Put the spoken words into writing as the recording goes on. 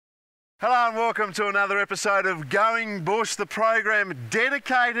Hello and welcome to another episode of Going Bush, the program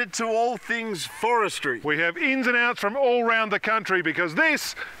dedicated to all things forestry. We have ins and outs from all around the country because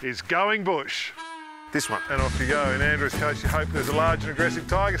this is Going Bush. This one. And off you go. In Andrew's case, you hope there's a large and aggressive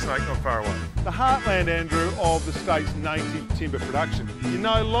tiger snake not far away. The heartland, Andrew, of the state's native timber production. You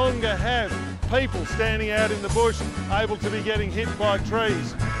no longer have people standing out in the bush able to be getting hit by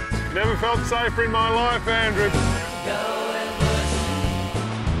trees. Never felt safer in my life, Andrew.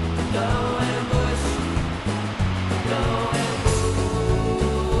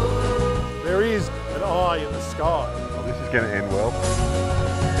 There is an eye in the sky. Oh, this is going to end well.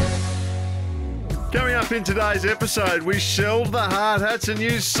 Coming up in today's episode, we shelve the hard hats and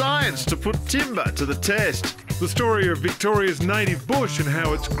use science to put timber to the test. The story of Victoria's native bush and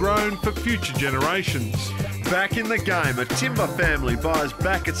how it's grown for future generations. Back in the game, a timber family buys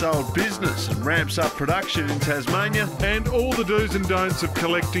back its old business and ramps up production in Tasmania. And all the do's and don'ts of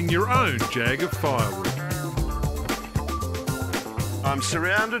collecting your own jag of firewood. I'm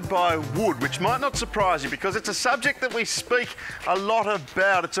surrounded by wood, which might not surprise you because it's a subject that we speak a lot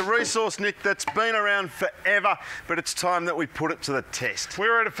about. It's a resource, Nick, that's been around forever, but it's time that we put it to the test.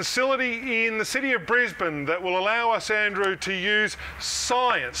 We're at a facility in the city of Brisbane that will allow us, Andrew, to use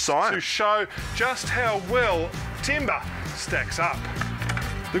science to show just how well timber stacks up.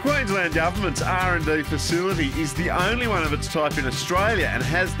 The Queensland Government's R&D facility is the only one of its type in Australia and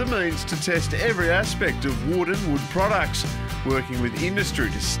has the means to test every aspect of wood and wood products, working with industry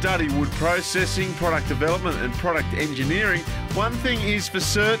to study wood processing, product development and product engineering. One thing is for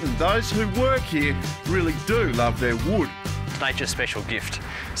certain, those who work here really do love their wood. It's nature's special gift.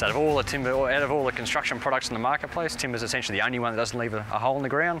 So out of all the timber, or out of all the construction products in the marketplace, timber is essentially the only one that doesn't leave a hole in the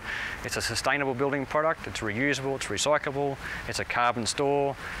ground. It's a sustainable building product, it's reusable, it's recyclable, it's a carbon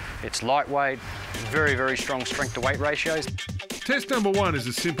store, it's lightweight, very, very strong strength to weight ratios. Test number one is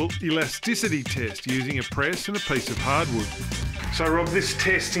a simple elasticity test using a press and a piece of hardwood. So Rob, this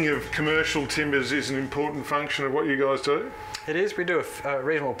testing of commercial timbers is an important function of what you guys do? It is. We do a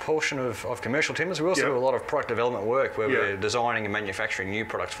reasonable portion of commercial timbers. We also do a lot of product development work where we're designing and manufacturing new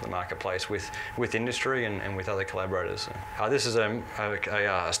products for the marketplace with industry and with other collaborators. This is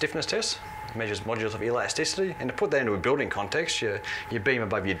a stiffness test. It measures modules of elasticity, and to put that into a building context, your beam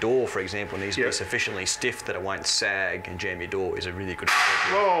above your door, for example, needs to be sufficiently stiff that it won't sag and jam your door is a really good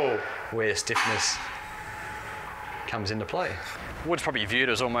example where stiffness comes into play. Wood's probably viewed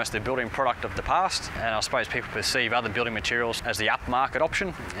as almost the building product of the past, and I suppose people perceive other building materials as the upmarket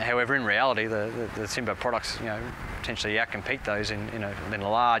option. However, in reality, the timber products, potentially outcompete those in a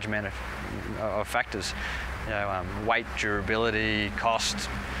large amount of factors. Weight, durability, cost,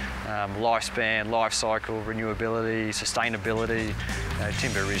 lifespan, life cycle, renewability, sustainability.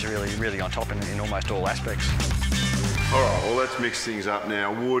 Timber is really on top in almost all aspects. All right, well, let's mix things up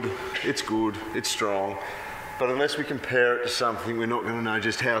now. Wood, it's good, it's strong. But unless we compare it to something, we're not going to know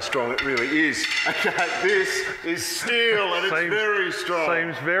just how strong it really is. Okay, this is steel and it's very strong.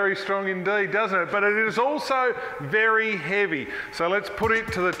 Seems very strong indeed, doesn't it? But it is also very heavy. So let's put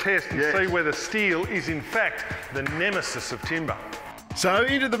it to the test and see whether steel is in fact the nemesis of timber. So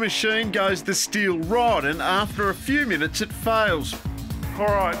into the machine goes the steel rod, and after a few minutes it fails. All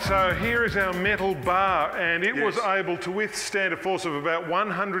right, so here is our metal bar, and it was able to withstand a force of about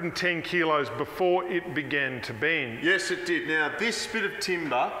 110 kilos before it began to bend. Yes, it did. Now, this bit of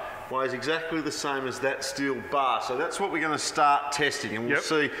timber weighs exactly the same as that steel bar, so that's what we're going to start testing, and we'll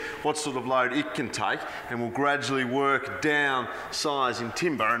see what sort of load it can take, and we'll gradually work down size in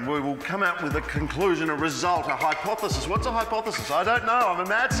timber, and we will come out with a conclusion, a result, a hypothesis. What's a hypothesis? I don't know. I'm a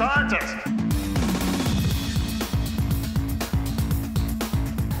mad scientist.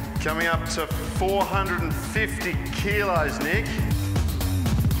 Coming up to 450 kilos, Nick.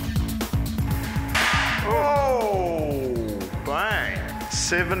 Oh, bang.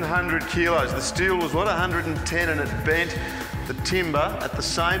 700 kilos. The steel was, 110, and it bent the timber at the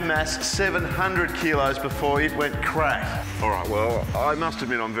same mass, 700 kilos before it went crack. All right, well, I must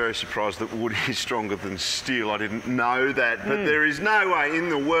admit I'm very surprised that wood is stronger than steel. I didn't know that, but there is no way in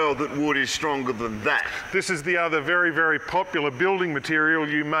the world that wood is stronger than that. This is the other very, very popular building material.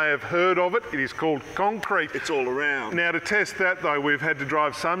 You may have heard of it. It is called concrete. It's all around. Now, to test that, though, we've had to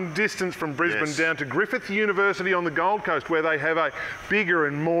drive some distance from Brisbane down to Griffith University on the Gold Coast, where they have a bigger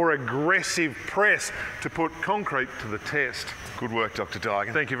and more aggressive press to put concrete to the test. Good work, Dr.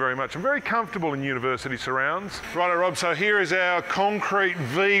 Digan. Thank you very much. I'm very comfortable in university surrounds. Righto, Rob, so here is our concrete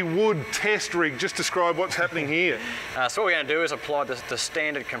v wood test rig. Just describe what's happening here. So what we're going to do is apply the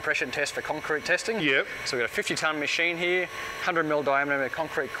standard compression test for concrete testing. Yep. So we've got a 50-tonne machine here, 100mm diameter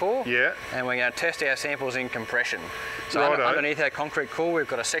concrete core. Yeah. And we're going to test our samples in compression. So underneath our concrete core, we've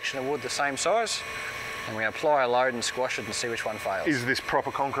got a section of wood the same size. And we apply a load and squash it and see which one fails. Is this proper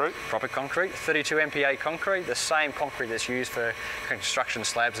concrete? Proper concrete, 32 MPa concrete, the same concrete that's used for construction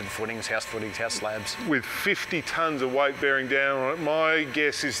slabs and footings, house slabs. With 50 tonnes of weight bearing down on it, my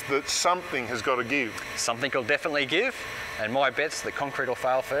guess is that something has got to give. Something will definitely give, and my bet's that concrete will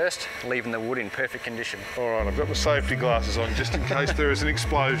fail first, leaving the wood in perfect condition. All right, I've got my safety glasses on just in case there is an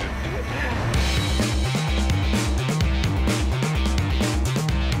explosion.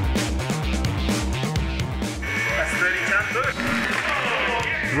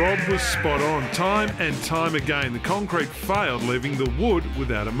 Rob was spot on, time and time again. The concrete failed, leaving the wood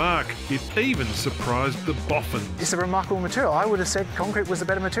without a mark. It even surprised the boffins. It's a remarkable material. I would have said concrete was a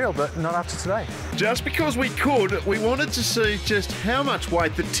better material, but not up to today. Just because we could, we wanted to see just how much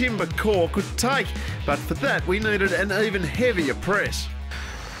weight the timber core could take. But for that, we needed an even heavier press.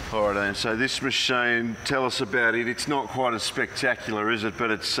 All right, Ian, so this machine, tell us about it. It's not quite as spectacular, is it? But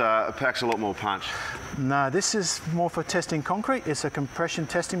it packs a lot more punch. No, this is more for testing concrete. It's a compression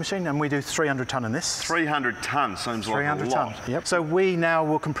testing machine, and we do 300 tonne in this. 300 tonnes seems like a lot. 300 tonne, yep. So we now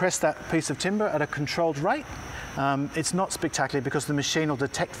will compress that piece of timber at a controlled rate. It's not spectacular because the machine will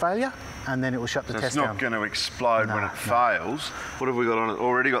detect failure and then it will shut the test down. It's not going to explode when it fails. What have we got on it?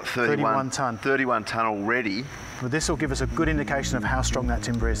 Already got 31 tonne. 31 tonne already. But this will give us a good indication of how strong that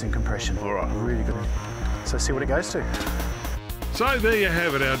timber is in compression. All right. Really good. So see what it goes to. So there you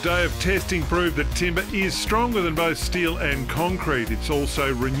have it. Our day of testing proved that timber is stronger than both steel and concrete. It's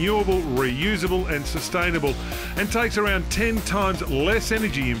also renewable, reusable and sustainable, and takes around 10 times less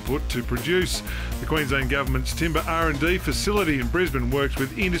energy input to produce. The Queensland Government's Timber R&D facility in Brisbane works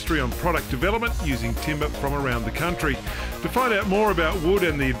with industry on product development using timber from around the country. To find out more about wood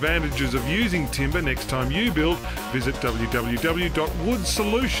and the advantages of using timber next time you build, visit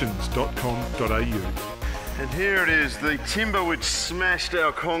www.woodsolutions.com.au. And here it is, the timber which smashed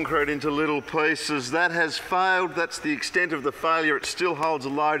our concrete into little pieces. That has failed. That's the extent of the failure. It still holds a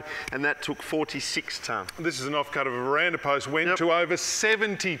load, and that took 46 tonne. This is an offcut of a veranda post, went to over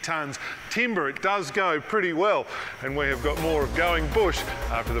 70 tonnes. Timber, it does go pretty well. And we have got more of Going Bush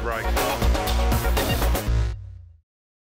after the break.